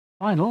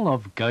Final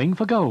of Going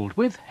for Gold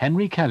with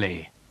Henry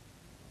Kelly.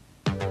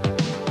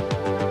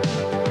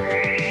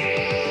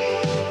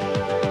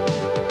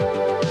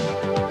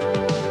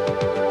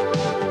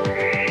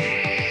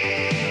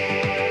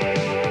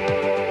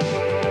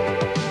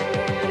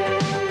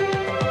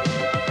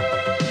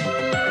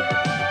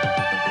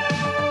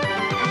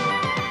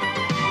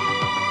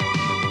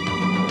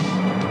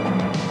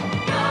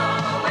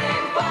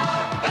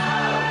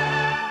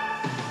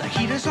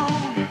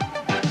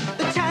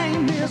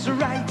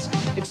 Right,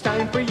 it's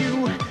time for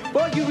you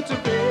to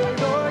play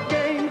your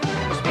game.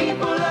 'Cause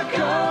people are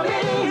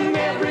coming,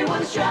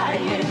 everyone's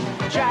trying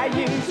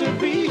to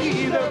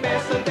be the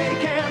best that they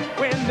can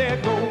when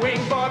they're going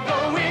for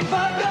gold.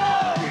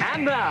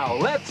 And now,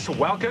 let's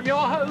welcome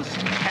your host,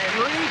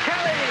 Henry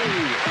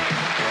Kelly.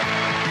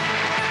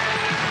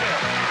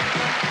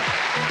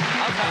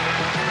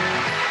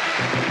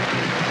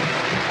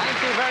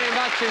 Thank you very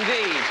much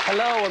indeed.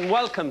 Hello and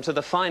welcome to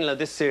the final of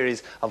this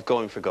series of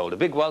Going for Gold. A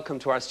big welcome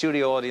to our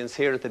studio audience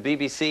here at the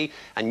BBC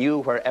and you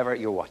wherever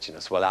you're watching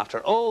us. Well, after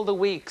all the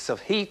weeks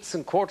of heats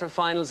and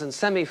quarter-finals and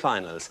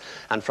semi-finals,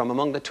 and from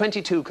among the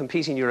 22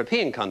 competing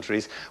European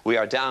countries, we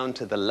are down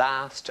to the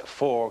last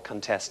 4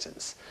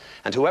 contestants.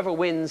 And whoever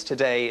wins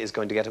today is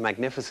going to get a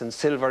magnificent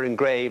silver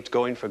engraved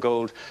Going for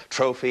Gold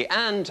trophy,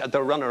 and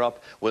the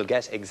runner-up will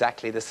get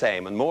exactly the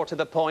same. And more to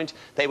the point,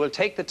 they will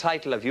take the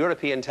title of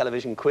European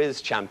Television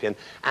Quiz Champion,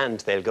 and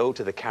they'll go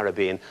to the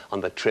Caribbean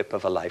on the trip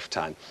of a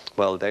lifetime.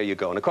 Well, there you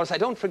go. And of course, I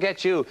don't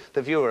forget you,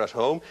 the viewer at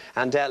home.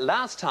 And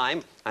last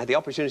time, I had the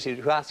opportunity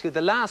to ask you the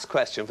last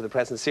question for the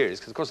present series,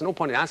 because of course, no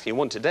point in asking you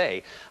one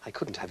today. I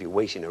couldn't have you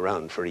waiting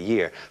around for a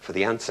year for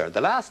the answer. The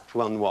last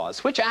one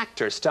was, which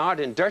actor starred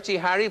in Dirty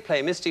Harry,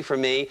 Play Misty for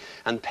Me,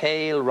 and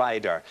Pale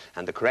Rider?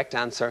 And the correct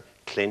answer,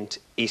 Clint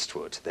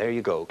Eastwood. There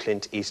you go,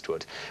 Clint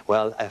Eastwood.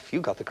 Well, if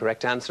you got the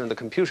correct answer and the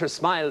computer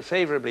smiled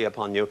favourably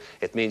upon you,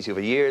 it means you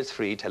have a year's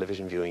free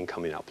television viewing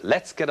coming up.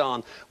 Let's get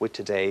on with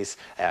today's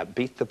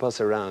Beat the Bus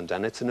Around,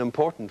 and it's an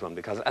important one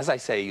because, as I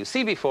say, you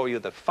see before you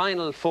the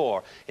final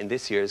 4 in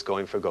this year's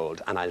Going for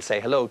Gold. And I'll say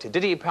hello to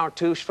Didier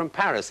Partouche from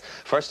Paris.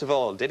 First of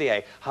all,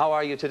 Didier, how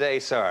are you today,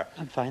 sir?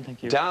 I'm fine,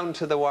 thank you. Down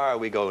to the wire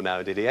we go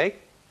now, Didier.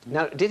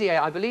 Now,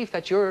 Didier, I believe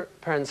that your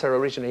parents are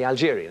originally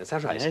Algerian, is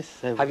that right? Yes,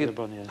 have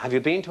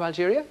you been to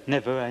Algeria?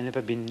 Never, I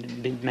never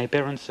been. My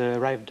parents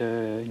arrived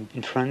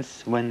in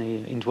France when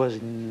it was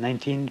in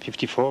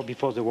 1954,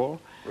 before the war.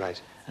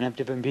 Right. And I've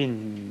never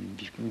been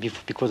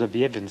because of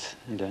the events.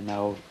 And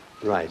now,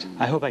 right.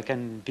 I hope I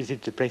can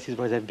visit the places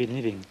where I've been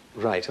living.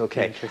 Right,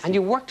 okay. And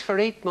you worked for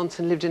 8 months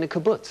and lived in a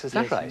kibbutz, is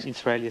that right? In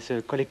Israel, it's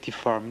a collective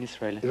farm in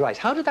Israel. Right.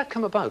 How did that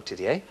come about,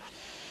 Didier?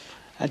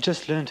 I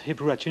just learned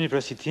Hebrew at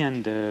university,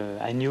 and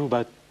I knew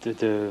about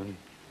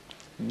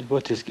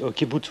what a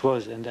kibbutz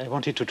was, and I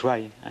wanted to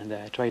try. And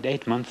I tried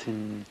 8 months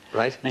in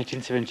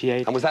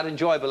 1978. And was that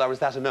enjoyable, or was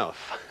that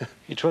enough?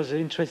 It was an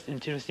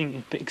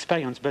interesting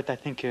experience, but I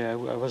think I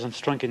wasn't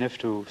strong enough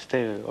to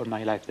stay all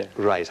my life there.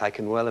 Right, I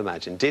can well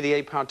imagine.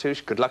 Didier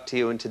Partouche, good luck to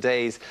you in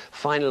today's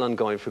final on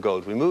Going for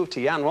Gold. We move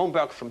to Jan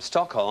Romberg from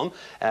Stockholm,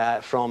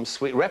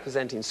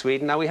 representing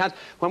Sweden. Now,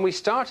 when we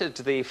started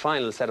the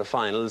final set of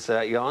finals,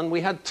 Jan,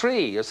 we had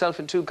 3, yourself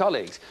and 2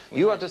 colleagues.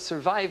 You are the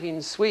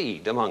surviving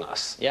Swede among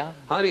us. Yeah.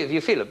 How do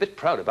you feel a bit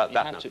proud about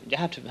that now? You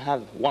have to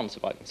have one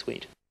surviving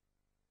Swede.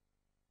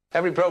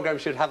 Every programme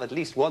should have at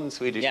least one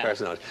Swedish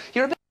person on it.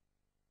 You're a bit...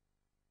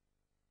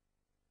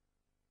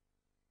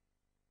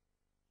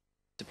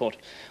 Support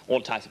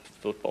all types of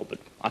football, but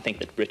I think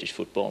that British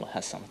football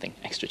has something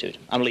extra to it.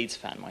 I'm a Leeds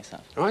fan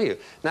myself. Are you?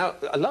 Now,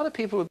 a lot of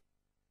people...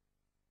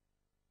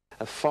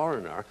 A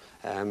foreigner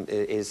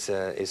is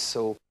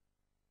so...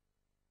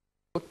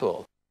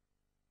 football.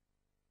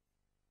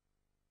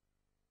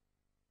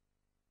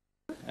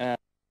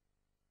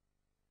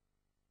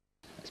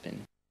 It's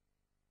been...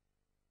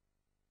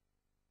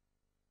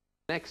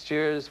 Next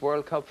year's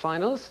World Cup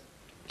finals?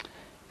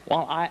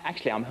 Well,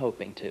 I'm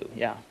hoping to,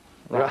 yeah.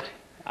 Right.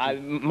 I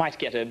might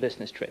get a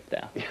business trip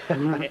there,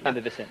 in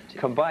the vicinity.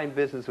 Combine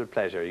business with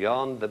pleasure.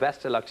 Jan, the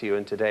best of luck to you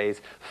in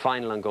today's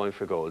final on Going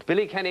for Gold.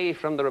 Billy Kenny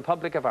from the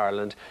Republic of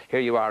Ireland. Here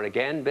you are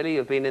again. Billy,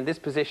 you've been in this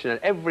position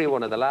at every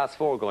one of the last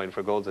 4 Going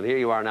for Golds, and here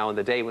you are now on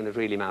the day when it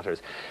really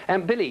matters.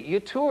 Billy,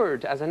 you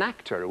toured as an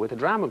actor with a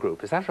drama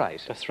group, is that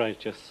right? That's right,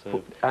 yes.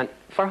 And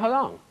for how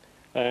long?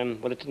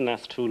 Well, it didn't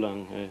last too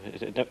long.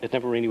 It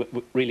never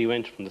really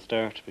went from the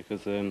start,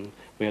 because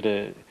we had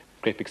a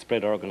great big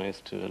spread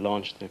organised to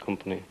launch the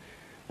company,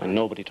 and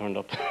nobody turned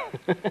up.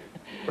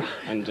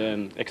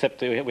 And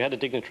except we had a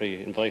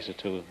dignitary invited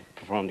to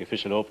perform the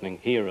official opening.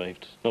 He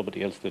arrived,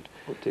 nobody else did.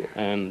 Oh dear.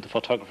 And the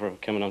photographer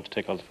came along to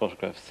take all the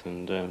photographs,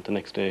 and the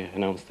next day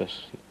announced that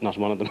not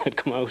one of them had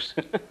come out.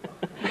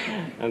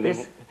 And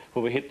then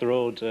when we hit the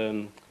road,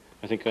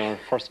 I think our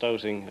first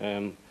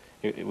outing,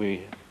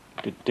 we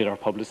did our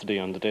publicity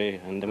on the day,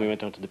 and then we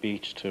went down to the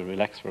beach to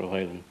relax for a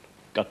while, and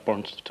got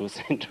burnt to a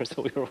cinder,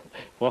 so we were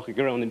walking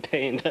around in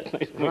pain that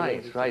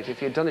night. Right.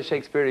 If you'd done a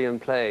Shakespearean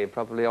play,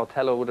 probably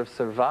Othello would have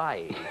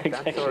survived.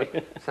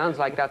 Exactly. Sounds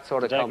like that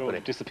sort of The dagger company. would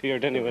have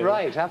disappeared anyway.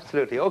 Right,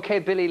 absolutely. Okay,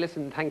 Billy,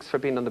 listen, thanks for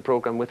being on the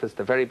programme with us.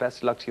 The very best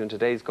of luck to you in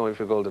today's Going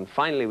for Gold. And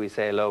finally, we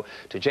say hello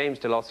to James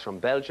Delos from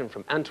Belgium,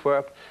 from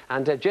Antwerp.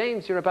 And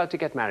James, you're about to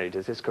get married,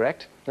 is this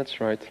correct?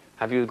 That's right.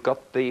 Have you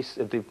got the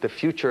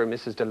future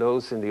Mrs.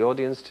 Delos in the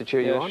audience to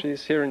cheer you on? Yeah,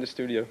 she's here in the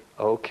studio.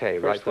 Okay,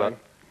 First right. time.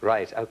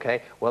 Right,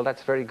 okay. Well,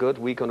 that's very good.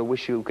 We're going to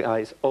wish you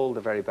guys all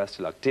the very best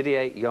of luck.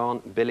 Didier,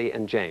 Jan, Billy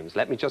and James.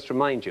 Let me just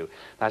remind you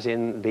that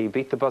in the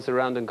Beat the Buzzer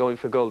round and Going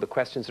for Gold, the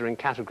questions are in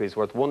categories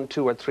worth 1,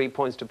 2 or 3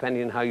 points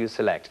depending on how you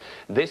select.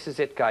 This is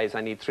it, guys. I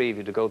need 3 of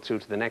you to go through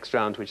to the next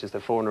round, which is the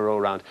 4 in a row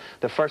round.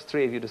 The first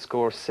 3 of you to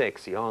score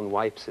 6. Jan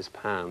wipes his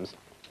palms.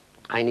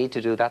 I need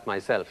to do that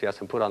myself,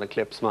 yes, and put on a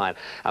clipped smile.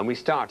 And we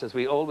start, as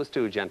we always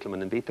do,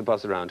 gentlemen, and Beat the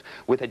Buzzer round,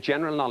 with a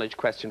general knowledge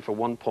question for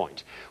 1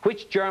 point.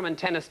 Which German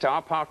tennis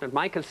star partnered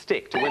Michael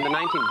Stick to win the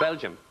 19th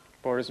Belgium?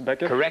 Boris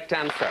Becker. Correct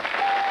answer.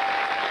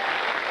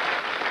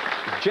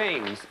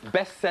 James,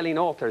 best-selling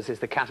authors is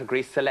the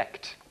category.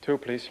 Select. 2,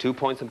 please. 2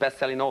 points on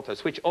best-selling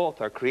authors. Which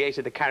author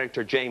created the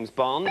character James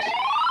Bond?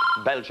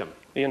 Belgium.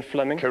 Ian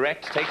Fleming.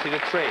 Correct. Takes you to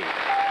 3.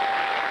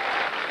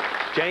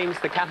 James,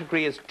 the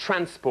category is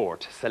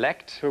transport.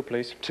 Select. 2,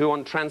 please. 2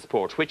 on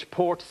transport. Which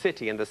port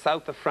city in the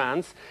south of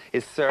France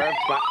is served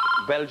by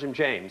Belgium,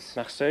 James?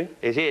 Marseille.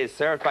 It is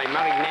served by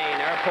Marignane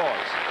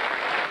Airport.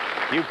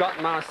 You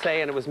got Marseille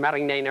and it was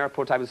Marignane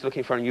Airport I was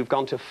looking for, and you've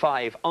gone to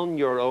 5 on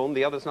your own.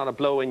 The other's not a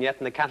blow-in yet,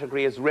 and the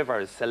category is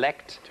rivers.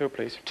 Select. 2,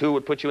 please. 2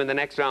 would put you in the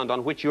next round.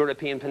 On which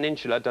European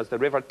peninsula does the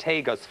River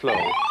Tagus flow?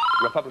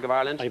 Republic of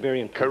Ireland?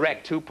 Iberian Peninsula.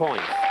 Correct. 2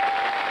 points.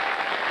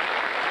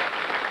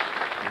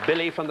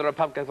 Billy from the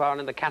Republic of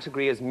Ireland, the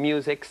category is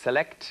music.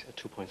 Select.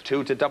 2 points.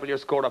 2 to double your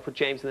score. I'll put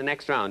James in the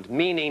next round.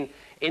 Meaning,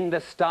 in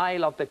the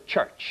style of the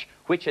church,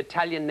 which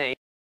Italian name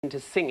into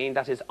singing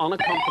that is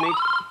unaccompanied?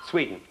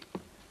 Sweden.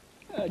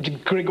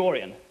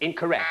 Gregorian.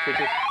 Incorrect,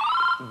 which is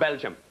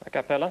Belgium. A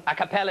cappella. A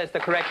cappella is the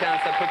correct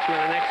answer. Puts you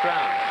in the next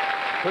round.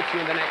 Puts you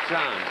in the next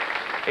round.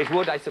 It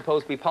would, I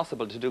suppose, be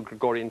possible to do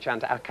Gregorian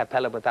chant a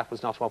cappella, but that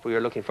was not what we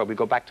were looking for. We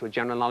go back to a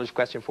general knowledge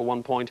question for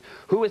 1 point.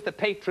 Who is the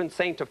patron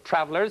saint of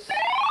travellers?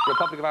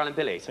 Republic of Ireland,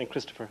 Billy. St.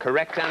 Christopher.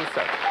 Correct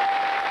answer.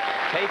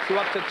 Takes you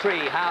up to 3,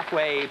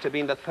 halfway to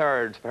being the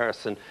third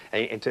person,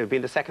 to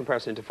being the second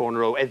person into 4 in a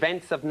row.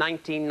 Events of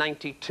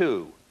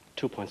 1992.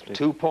 2 points, please.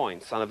 2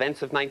 points on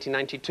events of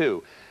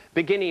 1992.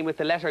 Beginning with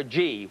the letter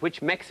G,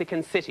 which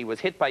Mexican city was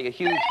hit by a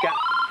huge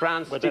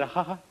France...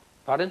 Guadalajara.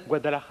 Pardon?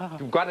 Guadalajara.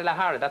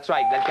 Guadalajara, that's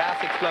right. The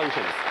gas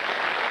explosions.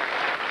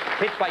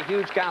 Hit by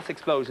huge gas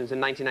explosions in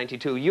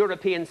 1992.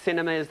 European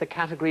cinema is the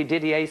category.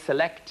 Didier,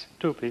 select.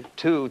 2, please.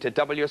 2 to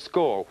double your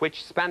score.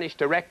 Which Spanish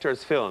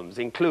directors' films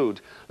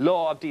include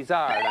Law of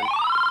Desire and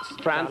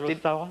Carlos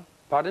Saura.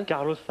 Pardon?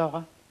 Carlos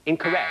Saura.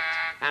 Incorrect.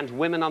 And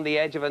Women on the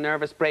Edge of a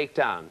Nervous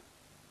Breakdown.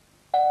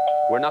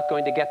 We're not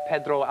going to get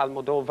Pedro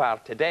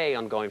Almodovar today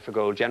on Going for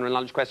Gold. General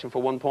knowledge question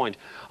for 1 point.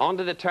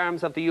 Under the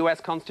terms of the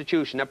US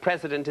Constitution, a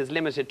president is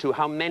limited to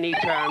how many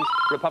terms?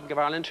 Republic of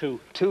Ireland?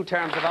 2. 2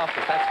 terms of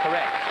office. That's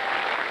correct.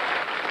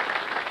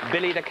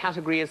 Billy, the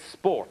category is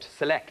sport.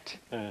 Select.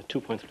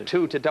 2 points, please.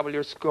 2 to double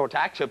your score. To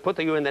actually put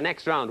you in the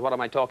next round, what am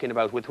I talking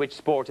about? With which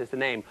sport is the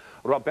name?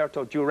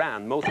 Roberto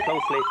Duran. Most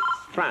closely,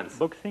 France.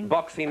 Boxing.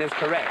 Boxing is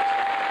correct.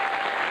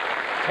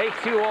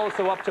 Takes you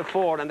also up to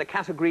 4, and the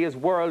category is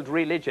world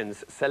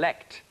religions.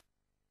 Select.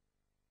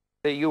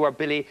 You or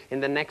Billy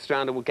in the next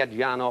round, and we'll get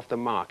Jan off the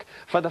mark.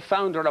 For the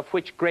founder of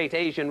which great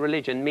Asian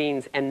religion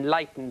means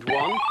enlightened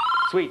one?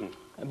 Sweden.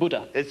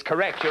 Buddha. It's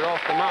correct. You're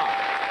off the mark.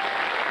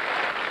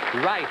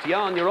 Right,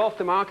 Jan, you're off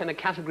the mark, and the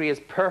category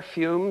is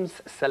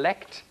perfumes.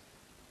 Select.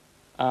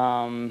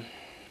 1,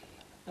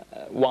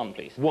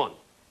 please. 1.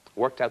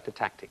 Worked out the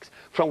tactics.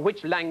 From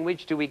which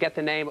language do we get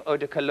the name Eau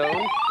de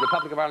Cologne?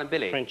 Republic of Ireland,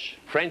 Billy. French.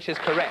 French is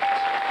correct.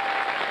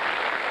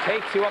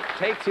 Takes you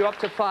up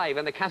to 5,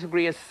 and the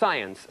category is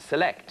science.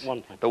 Select.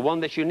 1 point. The one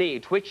that you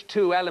need. Which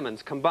 2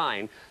 elements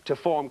combine to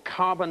form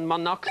carbon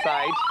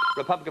monoxide?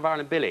 Republic of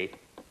Ireland, Billy.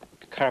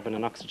 Carbon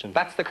and oxygen.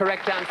 That's the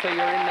correct answer.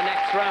 You're in the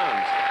next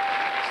round.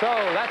 So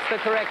that's the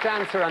correct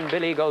answer, and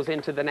Billy goes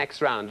into the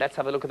next round. Let's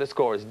have a look at the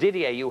scores.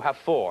 Didier, you have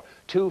 4,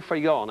 2 for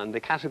Jan, and the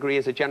category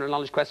is a general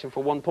knowledge question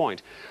for 1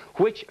 point.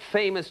 Which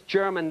famous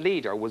German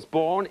leader was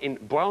born in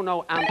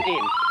Braunau am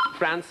Inn,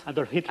 France?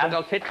 Adolf Hitler.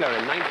 Adolf Hitler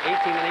in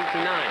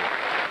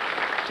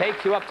 1889.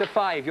 Takes you up to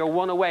 5. You're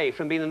 1 away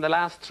from being in the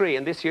last 3,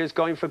 and this year's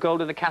Going for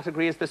Gold, and the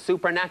category is the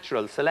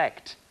supernatural.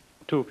 Select.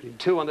 2, please.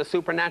 2 on the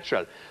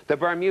supernatural. The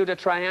Bermuda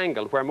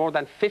Triangle, where more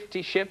than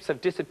 50 ships have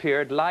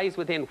disappeared, lies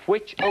within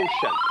which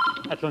ocean?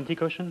 Atlantic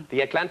Ocean.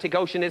 The Atlantic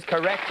Ocean is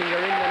correct, and you're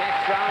in the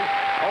next round.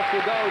 Off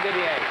you go,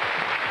 Didier.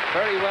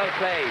 Very well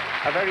played.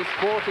 A very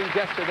sporting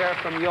gesture there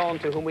from Jon,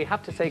 to whom we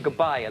have to say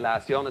goodbye,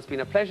 alas. Jon, it's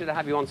been a pleasure to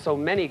have you on so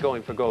many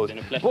Going for Goals.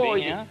 It's been a pleasure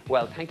being here.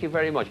 Well, thank you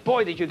very much.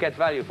 Boy, did you get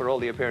value for all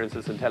the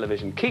appearances on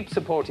television. Keep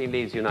supporting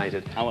Leeds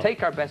United.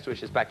 Take our best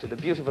wishes back to the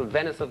beautiful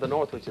Venice of the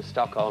North, which is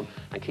Stockholm,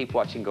 and keep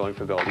watching Going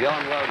for Goal.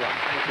 Jon, well done.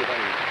 Thank you very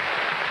much.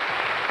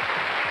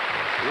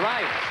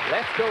 Right,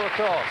 let's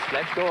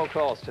go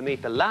across to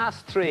meet the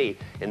last three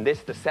in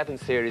this, the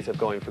 7th series of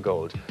Going for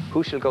Gold.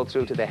 Who shall go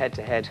through to the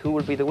head-to-head? Who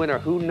will be the winner?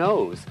 Who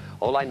knows?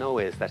 All I know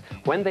is that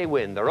when they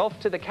win, they're off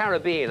to the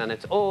Caribbean, and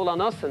it's all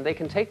on us, and they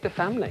can take the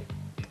family.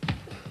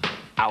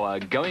 Our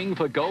Going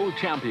for Gold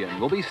champion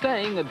will be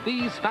staying at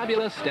these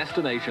fabulous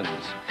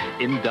destinations.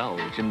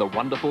 Indulge in the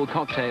wonderful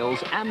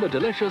cocktails and the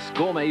delicious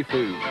gourmet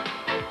food.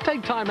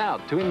 Take time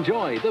out to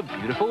enjoy the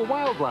beautiful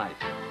wildlife.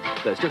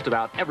 There's just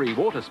about every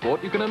water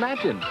sport you can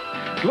imagine.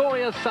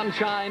 Glorious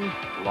sunshine,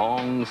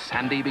 long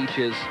sandy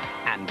beaches,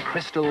 and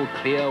crystal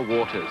clear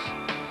waters.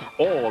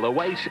 All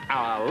await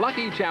our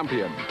lucky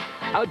champion.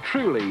 A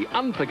truly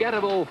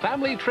unforgettable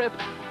family trip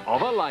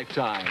of a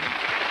lifetime.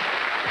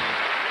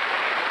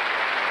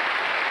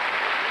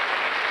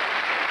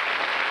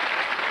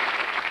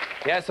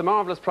 Yes, a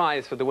marvellous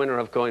prize for the winner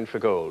of Going for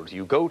Gold.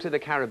 You go to the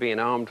Caribbean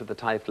armed with the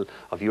title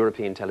of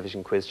European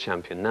Television Quiz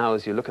Champion. Now,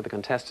 as you look at the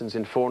contestants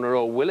in 4 in a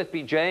row, will it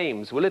be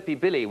James? Will it be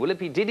Billy? Will it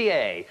be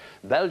Didier?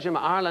 Belgium,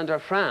 Ireland or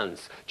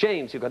France?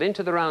 James, you got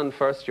into the round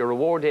first. Your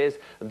reward is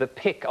the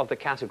pick of the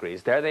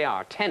categories. There they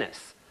are.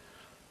 Tennis,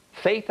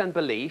 faith and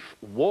belief,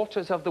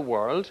 waters of the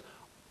world,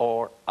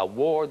 or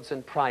awards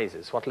and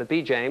prizes. What will it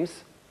be,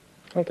 James?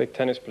 I'll take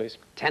tennis, please.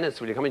 Tennis.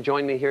 Will you come and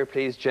join me here,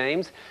 please,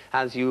 James?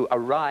 As you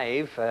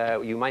arrive,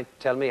 you might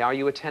tell me, are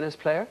you a tennis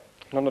player?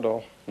 None at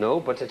all.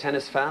 No, but a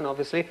tennis fan,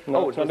 obviously?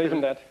 No, it's not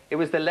even that. It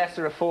was the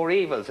lesser of 4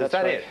 evils, is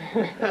that it?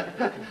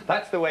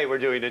 That's the way we're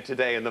doing it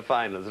today in the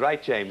finals.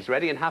 Right, James?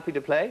 Ready and happy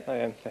to play? I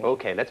am, thank you.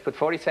 Okay, let's put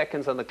 40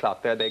 seconds on the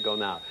clock. There they go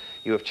now.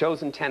 You have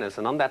chosen tennis,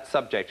 and on that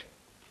subject,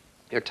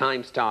 your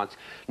time starts.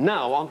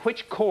 Now, on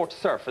which court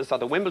surface are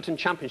the Wimbledon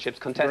Championships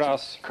contested?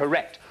 Grass.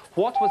 Correct.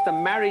 What was the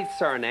married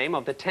surname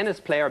of the tennis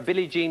player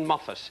Billie Jean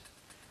Moffat?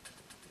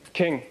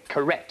 King.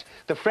 Correct.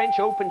 The French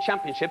Open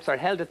Championships are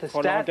held at the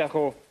Roland Stade...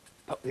 Garros.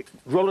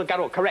 Roland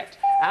Garros, correct.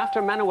 After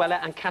Manuela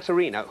and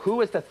Katerina, who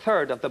is the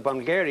third of the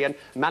Bulgarian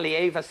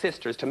Malieva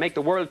sisters to make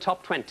the world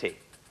top 20?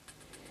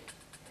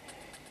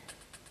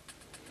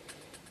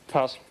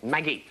 Pass.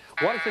 Maggie.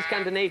 What is the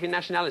Scandinavian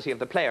nationality of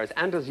the players?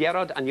 Anders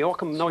Järrod and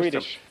Joachim Neuström.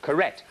 Swedish.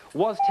 Correct.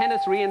 Was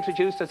tennis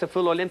reintroduced as a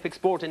full Olympic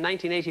sport in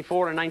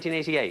 1984 and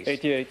 1988?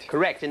 88.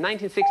 Correct. In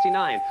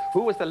 1969,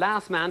 who was the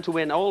last man to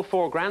win all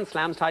 4 Grand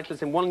Slams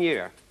titles in 1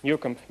 year?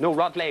 Newcomb. No,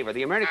 Rod Laver,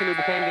 the American who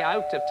became the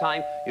out of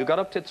time. You got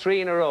up to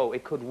 3 in a row.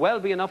 It could well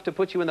be enough to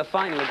put you in the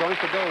final of Going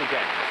for Gold,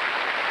 James.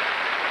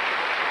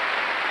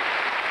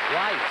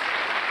 Right.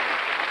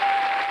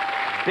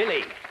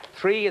 Billy,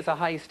 3 is a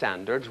high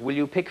standard. Will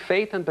you pick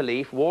faith and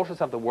belief,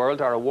 waters of the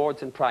world, or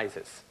awards and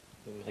prizes?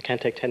 I can't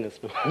take tennis,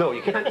 no. No,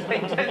 you can't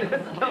take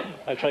tennis. No.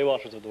 I'll try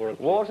waters of the world.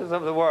 Waters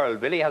of the world.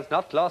 Billy has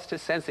not lost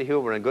his sense of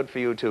humour, and good for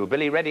you too.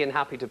 Billy, ready and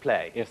happy to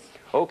play? Yes.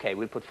 Okay,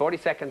 we'll put 40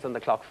 seconds on the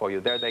clock for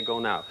you. There they go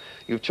now.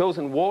 You've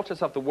chosen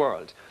waters of the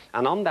world,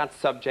 and on that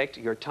subject,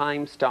 your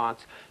time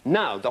starts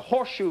now. The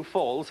Horseshoe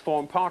Falls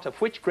form part of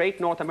which great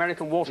North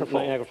American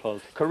waterfall? Niagara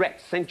Falls.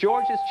 Correct. St.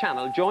 George's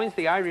Channel joins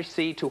the Irish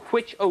Sea to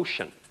which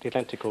ocean? The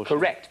Atlantic Ocean.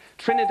 Correct.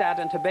 Trinidad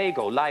and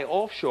Tobago lie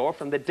offshore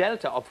from the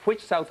delta of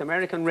which South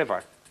American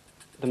river?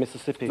 The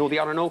Mississippi. No, the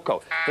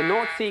Orinoco. The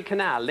North Sea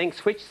Canal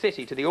links which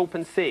city to the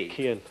open sea?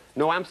 Kiel.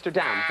 No,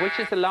 Amsterdam. Which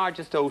is the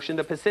largest ocean,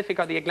 the Pacific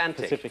or the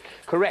Atlantic? Pacific.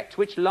 Correct.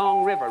 Which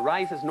long river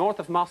rises north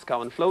of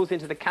Moscow and flows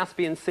into the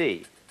Caspian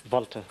Sea?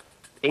 Volta.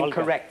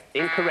 Incorrect.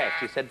 Volga.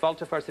 Incorrect. You said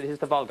Volta first, it is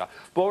the Volga.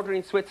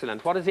 Bordering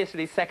Switzerland, what is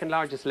Italy's second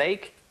largest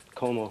lake?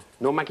 Como.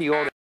 No,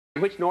 Maggiore.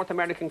 In which North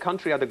American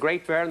country are the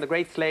Great Bear and the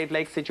Great Slave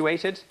Lake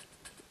situated?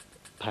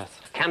 Pass.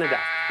 Canada.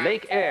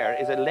 Lake Eyre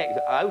is a lake.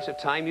 Out of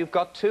time, you've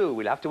got 2.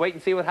 We'll have to wait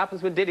and see what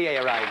happens when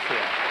Didier arrives here.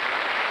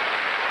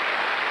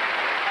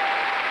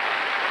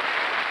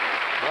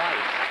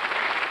 Right.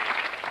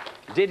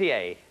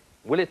 Didier,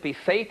 will it be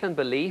faith and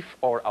belief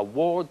or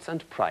awards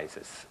and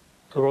prizes?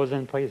 Awards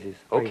and prizes.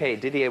 Okay,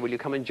 Didier, will you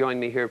come and join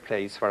me here,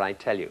 please, where I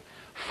tell you.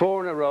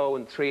 4 in a row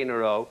and 3 in a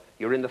row,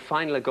 you're in the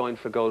final of Going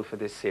for Gold for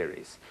this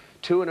series.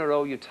 2 in a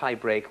row, you tie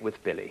break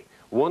with Billy.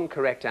 1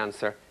 correct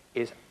answer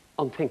is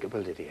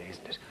unthinkable, Didier,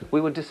 isn't it?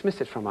 We will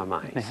dismiss it from our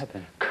minds. It may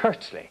happen.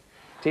 Curtly.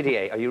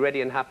 Didier, are you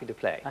ready and happy to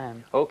play? I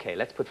am. Okay,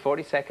 let's put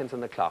 40 seconds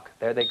on the clock.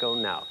 There they go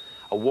now.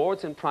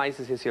 Awards and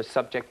prizes is your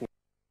subject.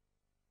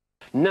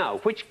 Now,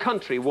 which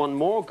country won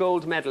more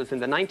gold medals in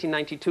the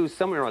 1992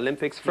 Summer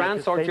Olympics,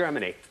 France or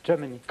Germany?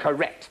 Germany.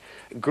 Correct.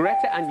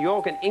 Greta and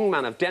Jørgen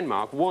Ingman of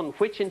Denmark won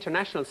which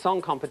international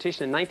song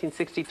competition in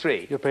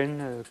 1963?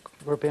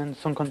 European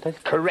Song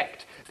Contest.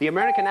 Correct. The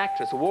American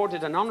actress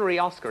awarded an honorary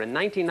Oscar in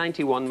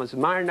 1991 was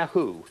Myrna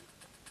who?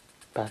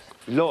 Pass.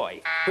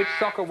 Loy. Which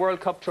Soccer World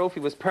Cup trophy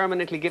was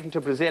permanently given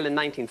to Brazil in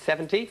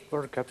 1970?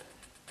 World Cup.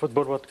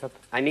 Football World Cup.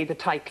 I need the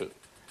title.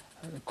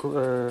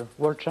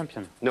 World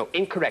champion. No,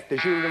 incorrect. The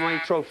Jules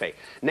Lemoyne Trophy.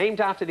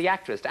 Named after the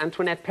actress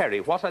Antoinette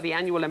Perry, what are the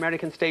annual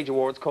American Stage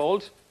Awards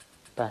called?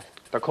 Pass.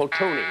 They're called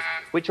Tonys.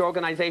 Which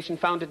organisation,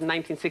 founded in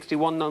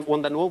 1961,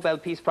 won the Nobel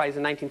Peace Prize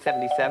in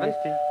 1977?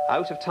 Amnesty.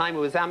 Out of time, it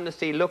was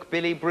Amnesty. Look,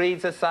 Billy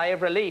breathes a sigh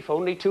of relief.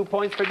 Only 2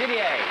 points for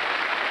Didier.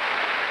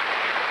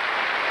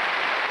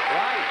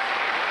 Right.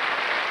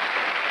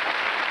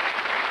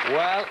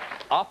 Well,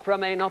 opera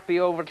may not be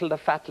over till the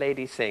fat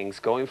lady sings.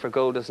 Going for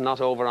Gold is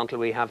not over until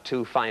we have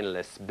 2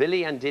 finalists.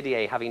 Billy and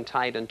Didier having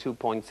tied on 2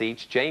 points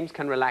each. James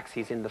can relax.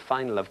 He's in the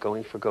final of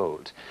Going for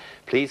Gold.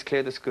 Please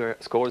clear the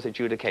scores,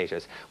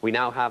 adjudicators. We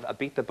now have a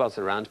beat the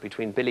buzzer round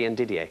between Billy and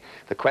Didier.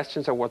 The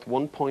questions are worth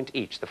 1 point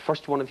each. The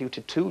first one of you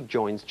to 2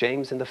 joins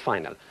James in the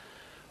final.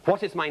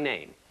 What is my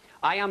name?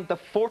 I am the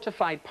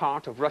fortified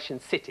part of Russian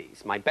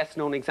cities. My best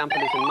known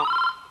example is in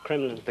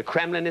Kremlin. The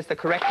Kremlin is the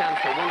correct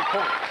answer. 1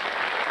 point.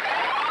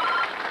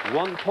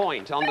 1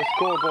 point on the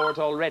scoreboard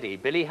already.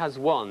 Billy has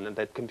 1, and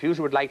the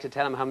computer would like to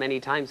tell him how many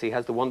times he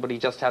has the 1, but he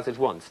just has it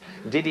once.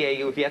 Didier,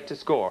 you have yet to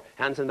score.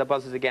 Hands on the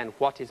buzzers again.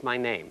 What is my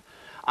name?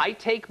 I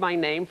take my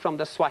name from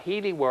the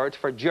Swahili word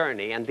for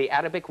journey and the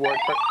Arabic word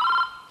for...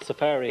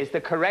 Safari. Is the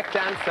correct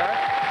answer.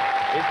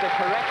 Is the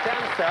correct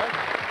answer.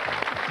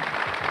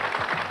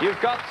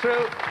 You've got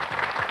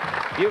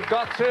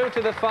through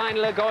to the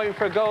final of Going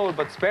for Gold,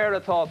 but spare a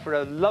thought for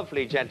a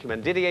lovely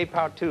gentleman, Didier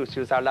Partouche,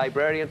 who's our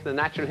librarian for the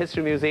Natural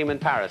History Museum in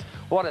Paris.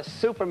 What a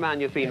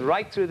superman you've been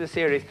right through the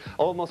series,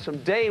 almost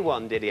from day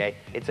one, Didier.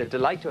 It's a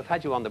delight to have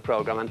had you on the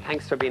programme, and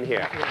thanks for being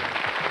here.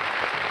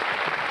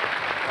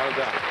 Well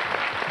done.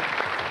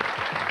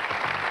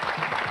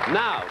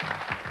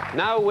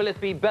 Now, will it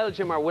be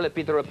Belgium or will it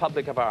be the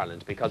Republic of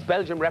Ireland? Because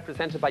Belgium,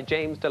 represented by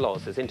James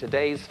Delos, is in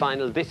today's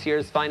final, this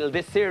year's final,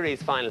 this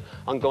series' final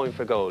on Going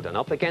for Gold. And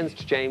up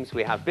against James,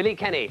 we have Billy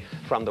Kenny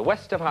from the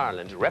west of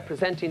Ireland,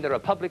 representing the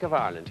Republic of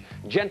Ireland.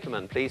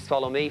 Gentlemen, please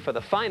follow me for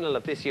the final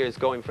of this year's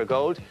Going for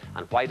Gold.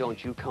 And why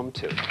don't you come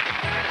too? Thanks,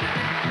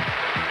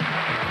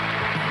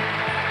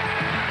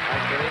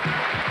 Billy.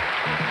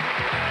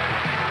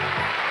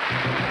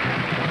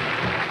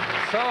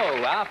 So,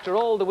 after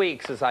all the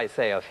weeks, as I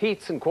say, of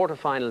heats and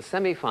quarterfinals,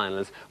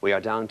 semi-finals, we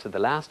are down to the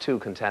last 2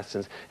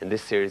 contestants in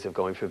this series of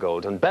Going for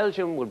Gold. And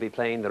Belgium will be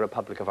playing the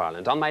Republic of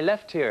Ireland. On my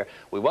left here,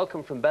 we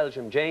welcome from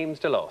Belgium James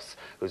Delos,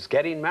 who's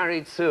getting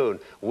married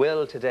soon,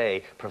 will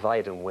today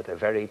provide him with a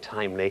very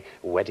timely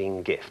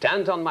wedding gift.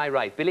 And on my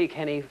right, Billy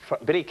Kenny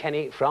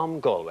from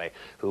Galway,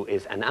 who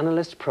is an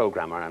analyst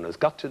programmer and has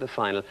got to the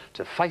final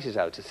to fight it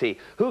out to see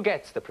who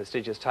gets the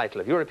prestigious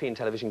title of European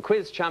Television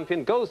Quiz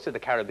Champion, goes to the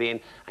Caribbean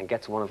and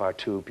gets one of our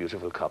 2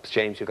 beautiful cups.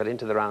 James, you got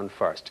into the round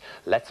first.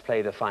 Let's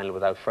play the final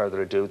without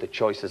further ado. The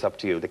choice is up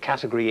to you. The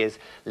category is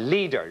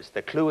leaders.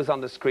 The clue is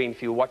on the screen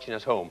for you watching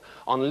at home.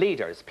 On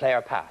leaders, play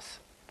or pass?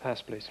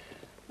 Pass, please.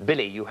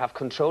 Billy, you have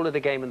control of the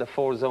game in the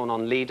 4 zone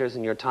on leaders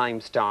and your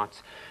time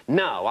starts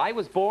now. I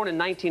was born in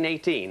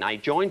 1918. I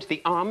joined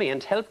the army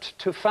and helped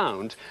to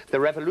found the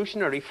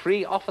Revolutionary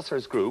Free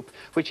Officers Group,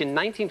 which in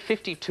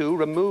 1952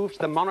 removed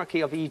the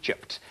monarchy of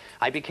Egypt.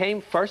 I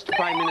became first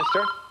Prime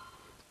Minister.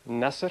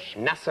 Nasser.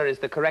 Nasser is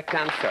the correct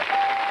answer.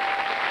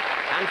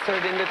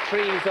 Answered in the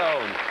 3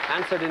 zone.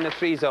 Answered in the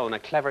 3 zone. A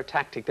clever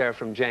tactic there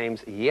from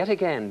James, yet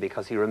again,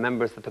 because he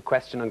remembers that the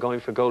question on Going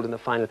for Gold in the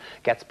final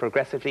gets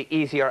progressively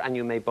easier, and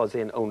you may buzz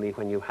in only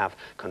when you have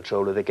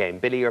control of the game.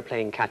 Billy, you're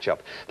playing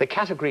catch-up. The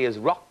category is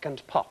rock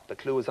and pop. The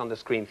clue is on the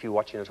screen for you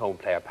watching at home.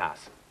 Play or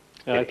pass?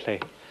 I play.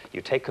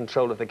 You take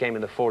control of the game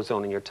in the 4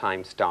 zone and your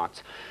time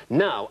starts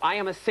now. I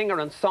am a singer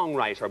and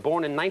songwriter,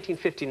 born in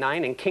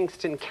 1959 in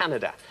Kingston,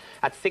 Canada.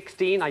 At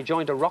 16, I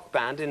joined a rock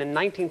band, and in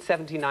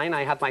 1979,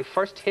 I had my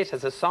first hit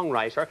as a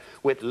songwriter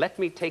with Let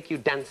Me Take You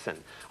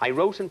Dancin'. I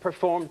wrote and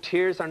performed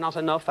Tears Are Not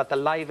Enough at the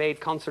Live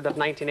Aid concert of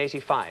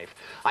 1985.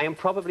 I am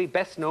probably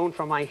best known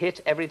for my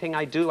hit Everything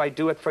I Do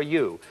It For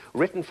You.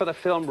 Written for the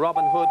film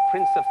Robin Hood,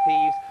 Prince of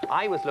Thieves.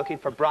 I was looking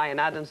for Bryan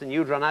Adams and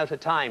you'd run out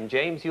of time.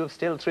 James, you have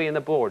still 3 on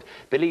the board.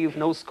 Billy, you've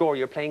no score.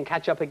 You're playing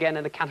catch-up again,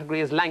 and the category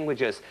is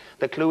languages.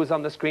 The clue is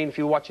on the screen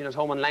for you watching at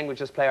home on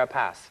languages. Play or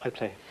pass? I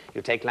play.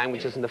 You take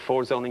languages in the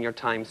 4 zone and your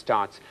time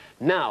starts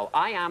now.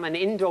 I am an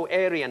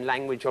Indo-Aryan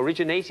language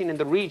originating in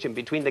the region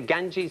between the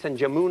Ganges and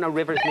Jamuna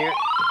rivers near...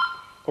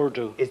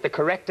 Urdu. Is the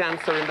correct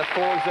answer in the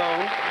 4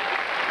 zone.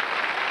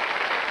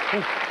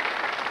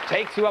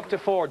 Takes you up to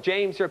 4.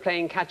 James, you're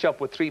playing catch-up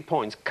with 3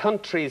 points.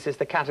 Countries is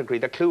the category.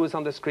 The clue is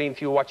on the screen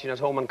for you watching at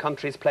home on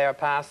countries. Play or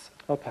pass?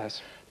 I'll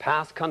pass.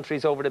 Pass.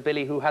 Countries over to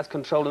Billy, who has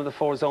control of the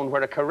 4 zone,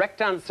 where a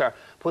correct answer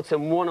puts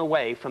him 1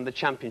 away from the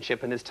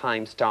championship, and his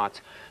time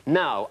starts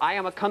now. I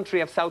am a country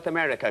of South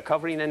America,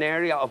 covering an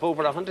area of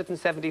over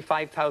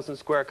 175,000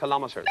 square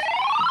kilometres.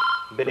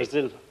 Billy.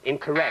 Brazil.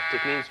 Incorrect.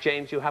 It means,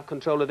 James, you have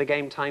control of the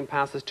game. Time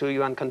passes to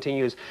you and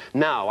continues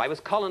now. I was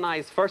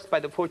colonised first by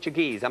the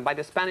Portuguese and by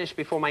the Spanish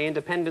before my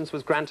independence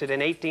was granted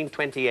in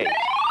 1828.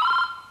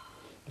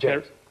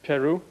 James.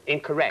 Peru.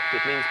 Incorrect.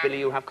 It means, Billy,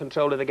 you have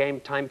control of the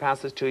game. Time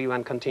passes to you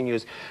and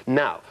continues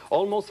now.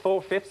 Almost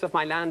 4/5 of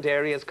my land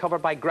area is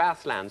covered by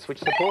grasslands, which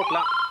support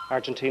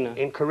Argentina.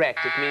 Incorrect.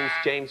 It means,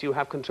 James, you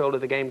have control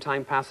of the game.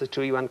 Time passes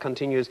to you and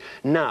continues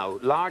now.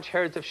 Large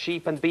herds of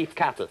sheep and beef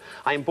cattle.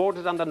 I am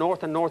bordered on the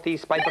north and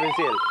northeast by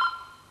Brazil.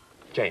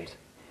 James.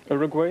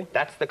 Uruguay.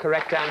 That's the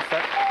correct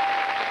answer.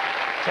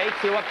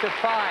 Takes you up to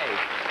 5.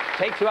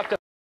 Takes you up to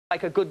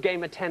like a good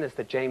game of tennis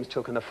that James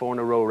took in the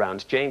 4-in-a-row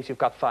round. James, you've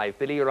got 5.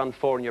 Billy, you're on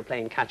 4 and you're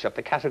playing catch-up.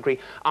 The category,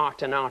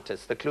 art and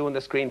artists. The clue on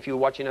the screen for you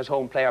watching at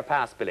home, play or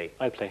pass, Billy.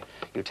 I'll play.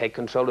 You take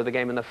control of the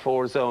game in the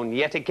 4 zone.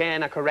 Yet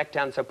again, a correct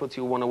answer puts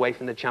you 1 away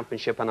from the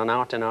championship, and on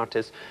art and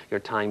artists, your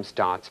time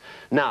starts.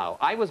 Now,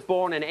 I was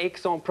born in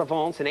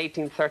Aix-en-Provence in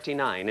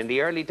 1839. In the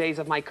early days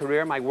of my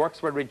career, my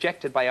works were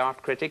rejected by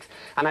art critics,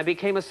 and I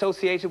became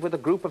associated with a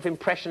group of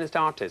impressionist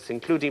artists,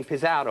 including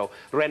Pissarro,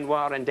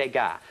 Renoir, and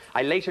Degas.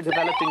 I later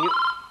developed a new...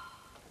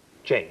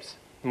 James.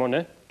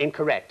 Monet.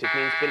 Incorrect. It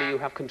means, Billy, you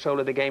have control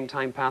of the game.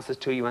 Time passes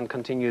to you and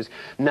continues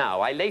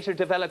now. I later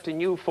developed a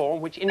new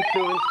form which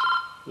influenced...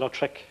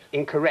 Lautrec.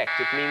 Incorrect.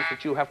 It means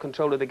that you have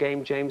control of the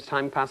game, James.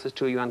 Time passes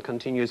to you and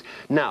continues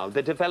now.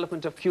 The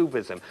development of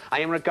Cubism.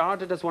 I am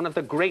regarded as one of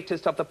the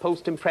greatest of the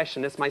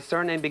post-impressionists. My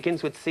surname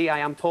begins with C. I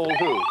am Paul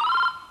who?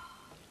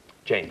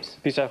 James.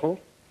 Pissarro.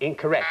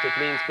 Incorrect. It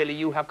means, Billy,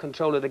 you have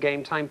control of the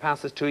game. Time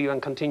passes to you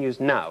and continues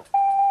now.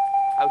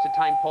 Out of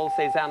time, Paul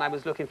Cézanne. I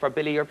was looking for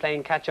Billy. You're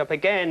playing catch-up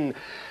again.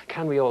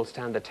 Can we all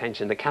stand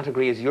attention? The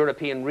category is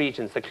European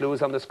regions. The clue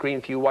is on the screen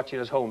for you watching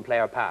at home.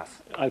 Play or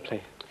pass? I'll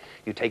play.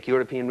 You take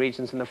European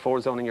regions in the 4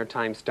 zone and your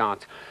time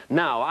starts.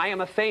 Now, I am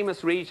a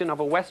famous region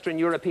of a Western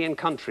European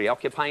country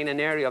occupying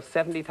an area of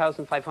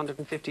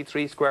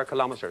 70,553 square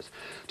kilometres.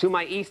 To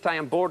my east, I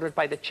am bordered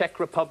by the Czech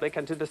Republic,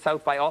 and to the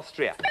south by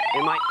Austria.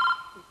 In my...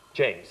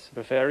 James.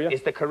 Bavaria.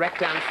 Is the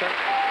correct answer.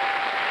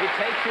 It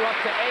takes you up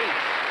to 8.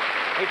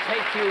 It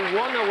takes you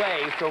 1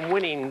 away from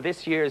winning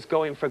this year's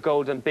Going for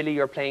Gold, and Billy,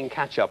 you're playing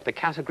catch-up. The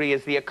category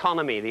is the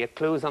economy. The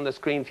clue is on the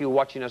screen for you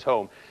watching at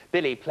home.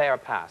 Billy, play or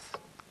pass?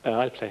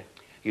 I'll play.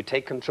 You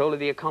take control of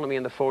the economy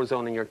in the 4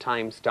 zone and your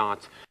time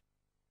starts.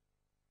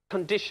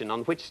 Condition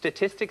on which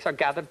statistics are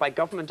gathered by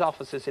government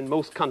offices in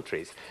most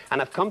countries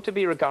and have come to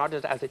be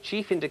regarded as a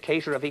chief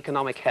indicator of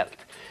economic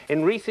health.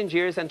 In recent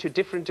years and to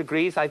different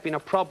degrees, I've been a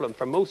problem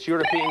for most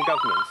European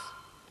governments.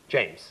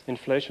 James.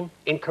 Inflation.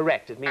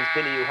 Incorrect. It means,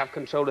 Billy, you have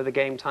control of the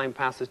game. Time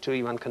passes to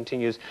you and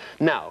continues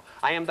now.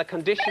 I am the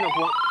condition of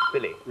one...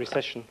 Billy.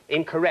 Recession.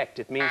 Incorrect.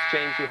 It means,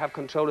 James, you have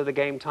control of the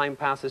game. Time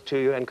passes to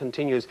you and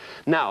continues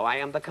now. I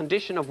am the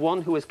condition of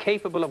one who is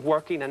capable of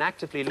working and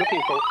actively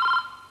looking for...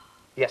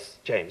 Yes,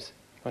 James.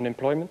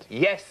 Unemployment.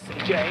 Yes,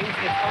 James,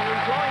 it's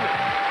unemployment.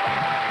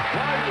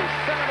 Well, you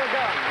son of a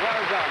gun.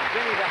 Well done.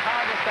 Billy, the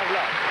hardest of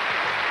luck.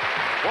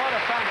 What a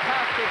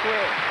fantastic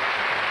win.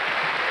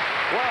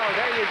 Well,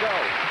 there you go.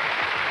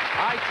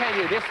 I tell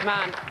you, this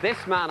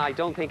man, I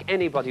don't think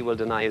anybody will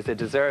deny, is a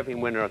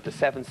deserving winner of the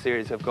 7th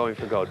series of Going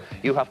for Gold.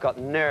 You have got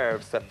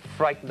nerves that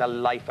frighten the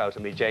life out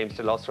of me, James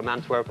DeLoss from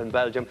Antwerp in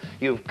Belgium.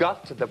 You've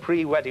got the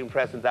pre-wedding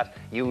present that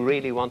you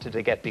really wanted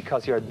to get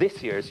because you're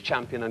this year's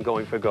champion and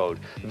Going for Gold.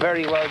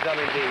 Very well done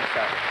indeed,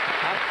 sir.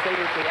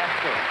 Absolutely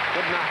excellent.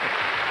 Good night.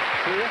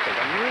 Terrific.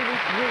 I'm really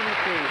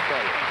pleased for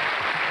you.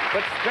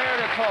 But spare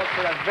the thought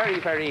for a very,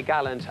 very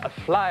gallant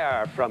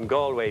flyer from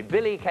Galway,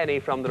 Billy Kenny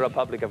from the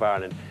Republic of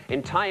Ireland.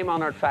 In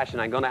time-honoured fashion,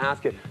 I'm going to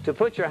ask you to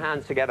put your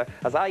hands together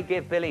as I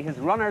give Billy his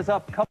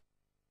runners-up cup.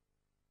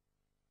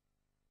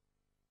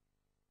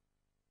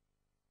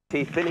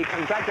 Billy,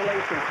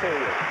 congratulations to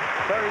you.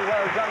 Very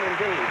well done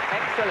indeed.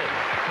 Excellent.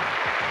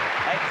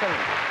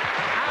 Excellent.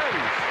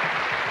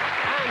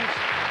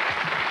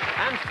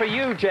 And for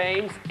you,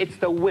 James, it's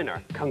the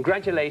winner.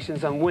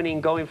 Congratulations on winning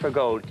Going for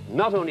Gold.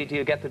 Not only do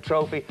you get the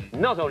trophy,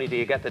 not only do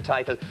you get the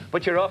title,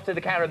 but you're off to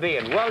the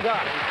Caribbean. Well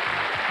done.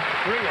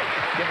 Brilliant.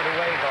 Give it a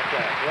wave up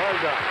there. Well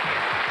done.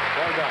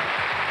 Well done.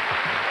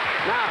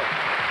 Now,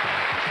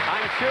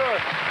 I'm sure,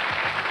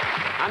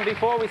 and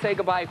before we say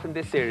goodbye from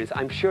this series,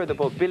 I'm sure that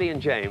both Billy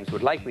and James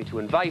would like me to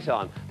invite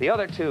on the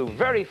other 2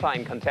 very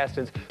fine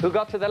contestants who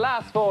got to the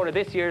last 4 of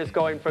this year's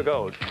Going for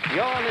Gold.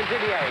 Jan and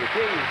Didier,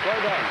 please,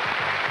 well done.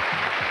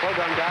 Well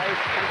done, guys.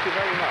 Thank you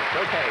very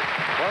much. Okay,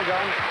 well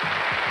done.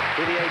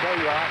 Didier, there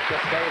you are.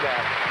 Just stay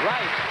there.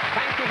 Right,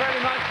 thank you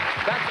very much.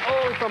 That's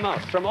all from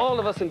us, from all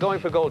of us in Going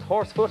for Gold,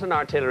 Horse, Foot and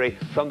Artillery,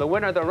 from the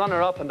winner, the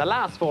runner-up, and the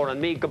last 4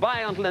 and me. Goodbye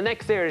until the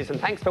next series, and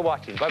thanks for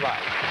watching. Bye-bye.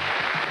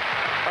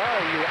 Oh,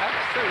 you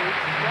absolute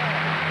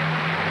star.